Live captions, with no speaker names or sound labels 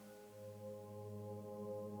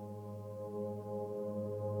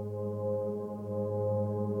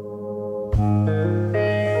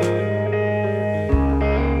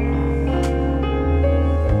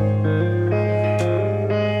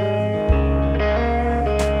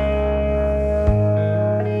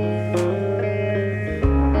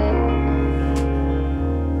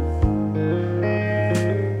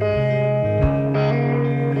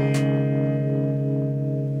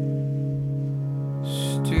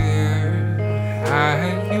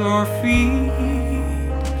your feet,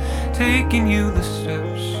 taking you the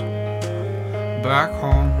steps back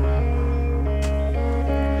home.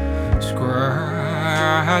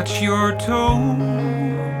 Scratch your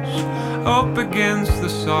toes up against the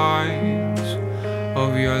sides of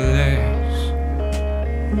your legs.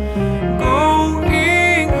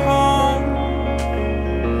 Going home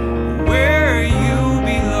where you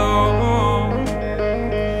belong,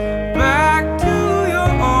 back to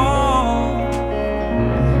your own,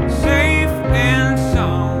 safe and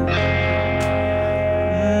sound.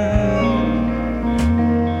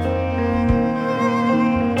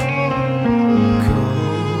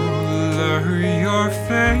 Color your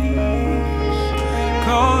face,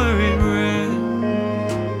 color it red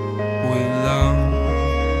with love.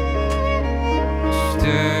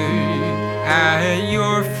 Stay at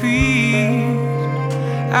your feet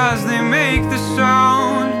as they make the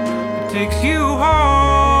sound that takes you home.